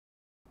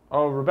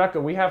Oh, Rebecca,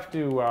 we have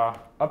to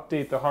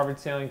update the Harvard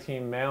Sailing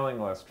Team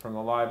mailing list from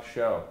the live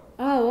show.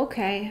 Oh,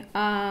 okay.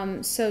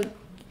 So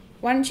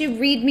why don't you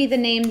read me the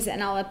names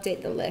and I'll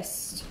update the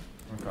list.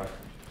 Okay.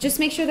 Just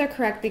make sure they're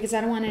correct because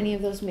I don't want any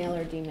of those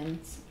mailer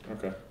demons.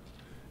 Okay.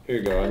 Here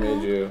you go. I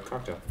made you a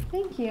cocktail.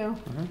 Thank you.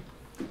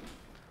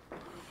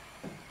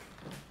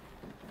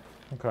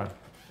 Okay.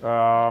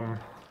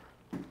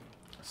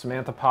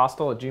 Samantha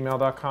Postel at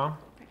gmail.com.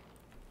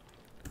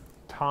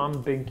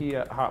 Tom Binky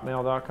at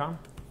hotmail.com.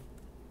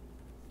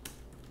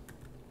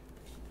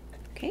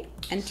 Okay,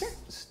 enter.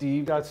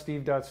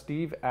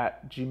 Steve.steve.steve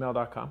at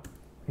gmail.com.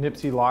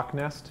 Nipsey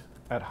Locknest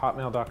at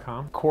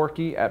hotmail.com.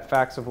 Corky at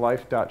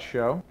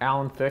factsoflife.show.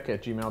 Alan Thick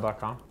at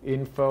gmail.com.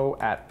 Info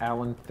at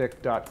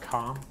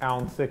alanthicke.com.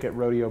 Alan Thick at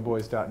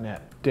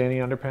rodeoboys.net. Danny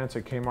Underpants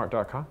at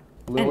kmart.com.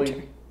 Lily.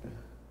 Enter.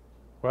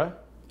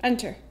 What?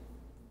 Enter.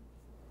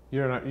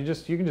 You don't know, you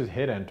can just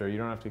hit enter. You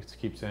don't have to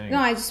keep saying No,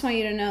 it. I just want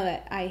you to know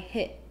that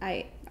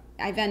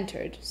I've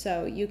entered,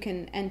 so you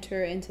can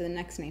enter into the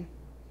next name.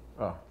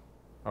 Oh,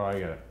 I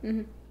get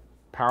it.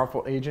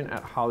 Powerful Agent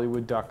at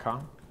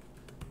hollywood.com.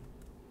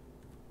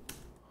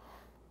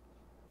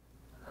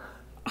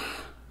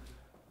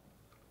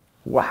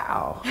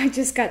 Wow. I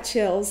just got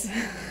chills.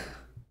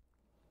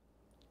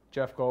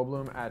 Jeff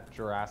Goldblum at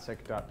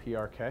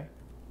jurassic.prk.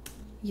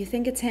 You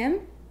think it's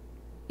him?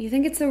 You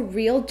think it's the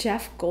real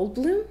Jeff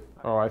Goldblum?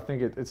 Oh, I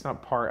think it's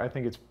not part. I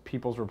think it's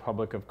People's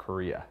Republic of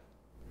Korea.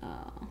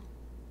 Oh.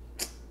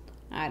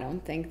 I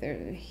don't think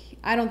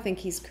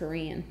he's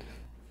Korean.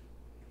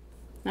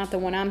 Not the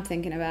one I'm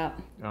thinking about.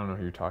 I don't know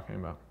who you're talking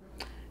about.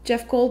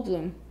 Jeff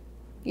Goldblum.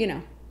 You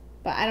know.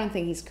 But I don't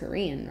think he's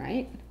Korean,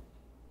 right?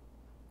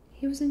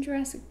 He was in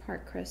Jurassic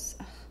Park, Chris.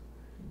 Ugh.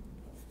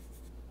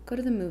 Go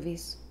to the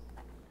movies.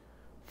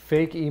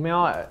 Fake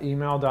email at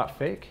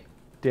email.fake.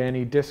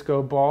 Danny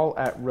Disco Ball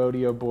at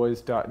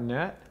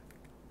rodeoboys.net.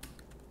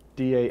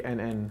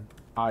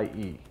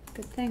 DANNIE.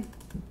 Good thing.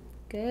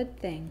 Good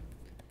thing.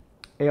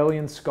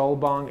 Alien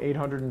Skullbong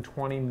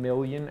 820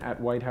 million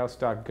at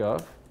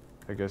whitehouse.gov.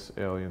 I guess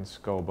Alien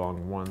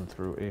Skullbong 1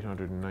 through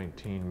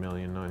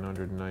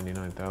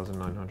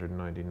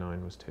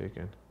 819,999,999 was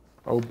taken.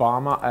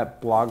 Obama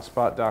at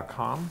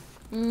blogspot.com.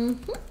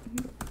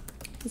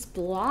 His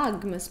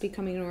blog must be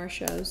coming to our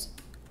shows.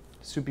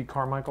 Soupy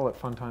Carmichael at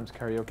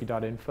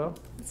funtimeskaraoke.info.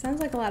 It sounds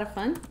like a lot of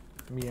fun.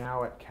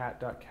 Meow at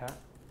cat.cat.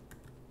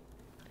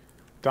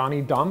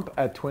 Donnie Dump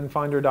at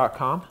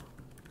twinfinder.com.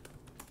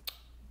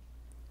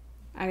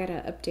 I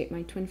gotta update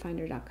my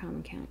twinfinder.com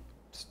account.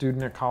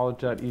 Student at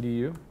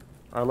college.edu.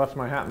 I left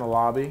my hat in the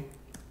lobby.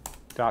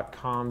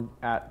 .com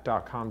at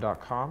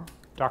 .com.com.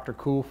 Dr.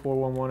 Cool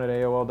 411 at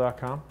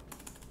AOL.com.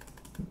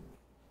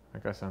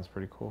 That guy sounds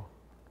pretty cool.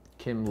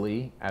 Kim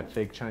Lee at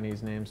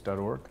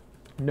fakechinesenames.org.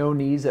 No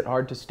knees at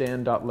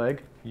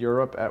hardtostand.leg.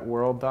 Europe at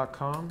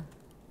world.com.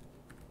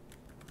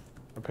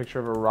 A picture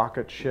of a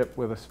rocket ship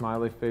with a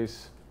smiley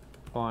face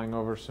flying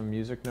over some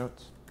music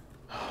notes.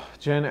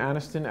 Jen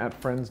Aniston at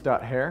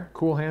friends.hair.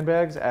 Cool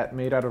handbags at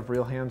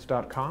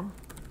madeoutofrealhands.com.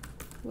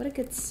 What a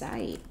good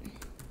site.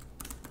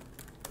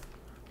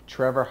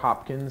 Trevor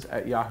Hopkins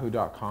at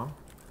yahoo.com.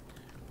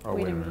 Oh,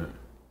 wait a minute.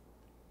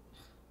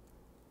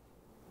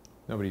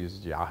 Nobody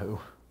uses Yahoo.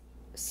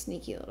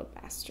 Sneaky little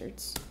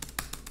bastards.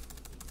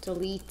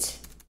 Delete.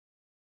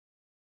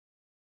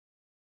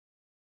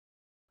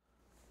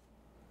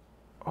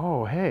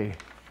 Oh, hey.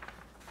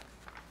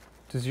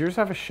 Does yours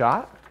have a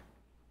shot?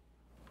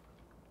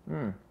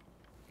 I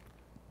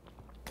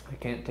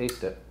can't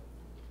taste it.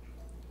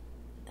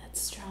 That's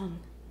strong.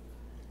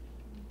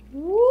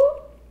 Woo!